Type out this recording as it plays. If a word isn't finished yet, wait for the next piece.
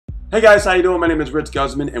Hey guys, how you doing? My name is Rich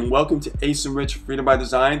Guzman and welcome to Ace and Rich Freedom by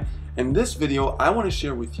Design. In this video, I want to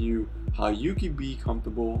share with you how you can be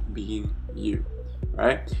comfortable being you,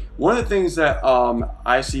 right? One of the things that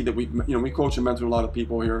I see that we coach and mentor a lot of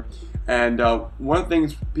people here, and one of the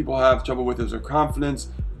things people have trouble with is their confidence,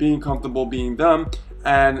 being comfortable being them.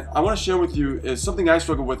 And I want to share with you is something I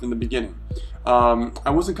struggled with in the beginning. I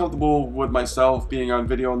wasn't comfortable with myself being on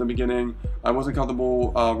video in the beginning. I wasn't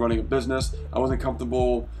comfortable running a business. I wasn't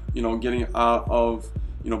comfortable, getting out of,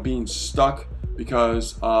 being stuck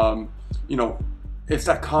because, it's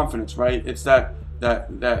that confidence, right? It's that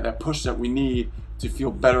push that we need to feel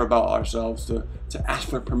better about ourselves, to ask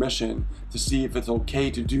for permission, to see if it's okay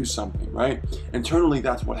to do something, right? Internally,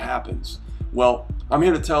 that's what happens. Well, I'm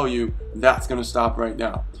here to tell you that's going to stop right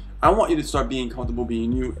now. I want you to start being comfortable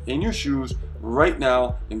being you in your shoes right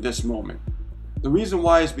now in this moment. The reason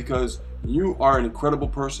why is because you are an incredible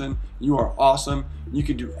person. You are awesome. You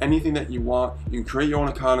can do anything that you want. You can create your own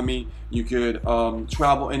economy. You could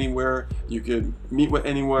travel anywhere. You could meet with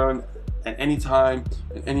anyone at any time,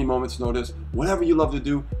 at any moment's notice. Whatever you love to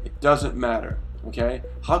do, it doesn't matter. Okay?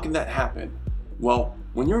 How can that happen? Well,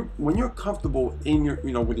 when you're comfortable in your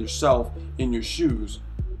with yourself in your shoes,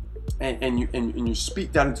 and you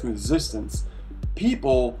speak that into existence,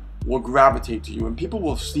 people will gravitate to you, and people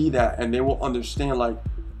will see that, and they will understand, like,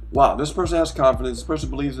 wow, this person has confidence, this person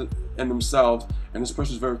believes in themselves, and this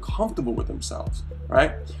person is very comfortable with themselves,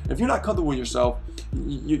 right? If you're not comfortable with yourself,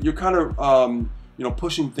 you're kind of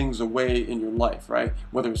pushing things away in your life, right?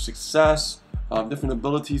 Whether it's success, different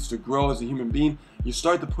abilities to grow as a human being, you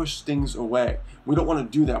start to push things away. We don't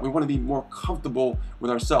want to do that. We want to be more comfortable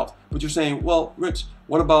with ourselves. But you're saying, well, Rich,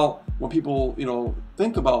 what about when people,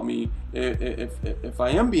 think about me if I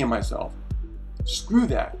am being myself? Screw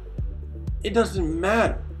that. It doesn't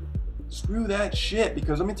matter. Screw that shit,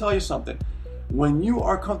 because let me tell you something. When you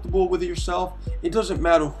are comfortable with yourself, it doesn't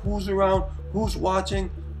matter who's around, who's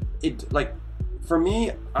watching. For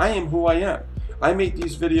me, I am who I am. I make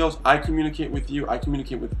these videos, I communicate with you, I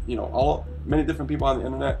communicate with, many different people on the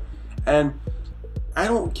internet, and I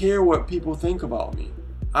don't care what people think about me.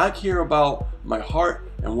 I care about my heart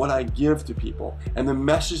and what I give to people and the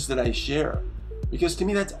message that I share, because to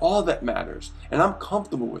me that's all that matters, and I'm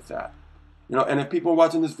comfortable with that. And if people are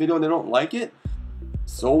watching this video and they don't like it,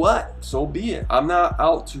 so what? So be it. I'm not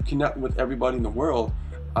out to connect with everybody in the world.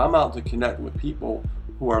 I'm out to connect with people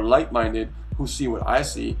who are like-minded, who see what I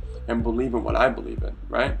see and believe in what I believe in,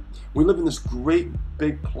 right? We live in this great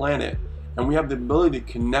big planet, and we have the ability to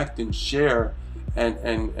connect and share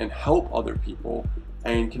and help other people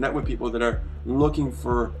and connect with people that are looking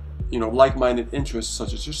for, like-minded interests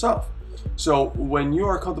such as yourself. So when you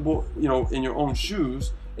are comfortable, in your own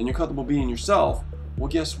shoes and you're comfortable being yourself, well,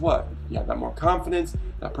 guess what? You have that more confidence.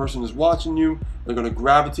 That person is watching you. They're going to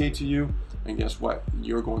gravitate to you. And guess what?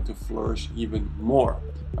 You're going to flourish even more.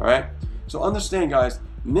 All right? So understand, guys,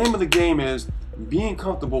 name of the game is being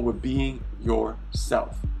comfortable with being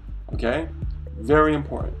yourself. Okay? Very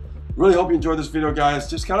important. Really hope you enjoyed this video, guys.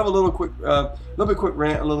 Just kind of a little quick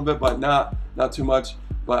rant, a little bit, but not too much.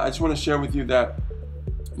 But I just want to share with you that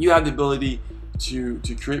you have the ability to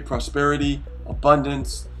create prosperity,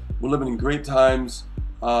 abundance. We're living in great times.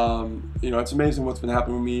 It's amazing what's been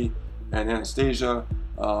happening with me and Anastasia,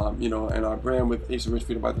 and our brand with Ace and Rich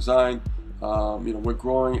Freedom by Design. We're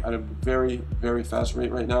growing at a very, very fast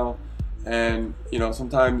rate right now. And,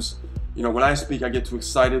 sometimes, when I speak, I get too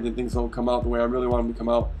excited and things don't come out the way I really want them to come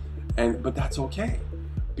out. But that's okay,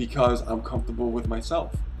 because I'm comfortable with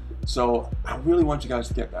myself. So I really want you guys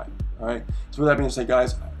to get that. All right. So with that being said,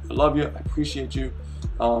 guys, I love you. I appreciate you.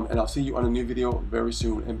 And I'll see you on a new video very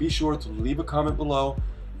soon. And be sure to leave a comment below.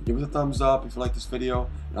 Give us a thumbs up if you like this video.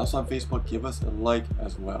 And also on Facebook, give us a like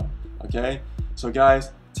as well. Okay? So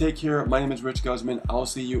guys, take care. My name is Rich Guzman. I'll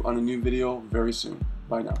see you on a new video very soon.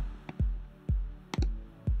 Bye now.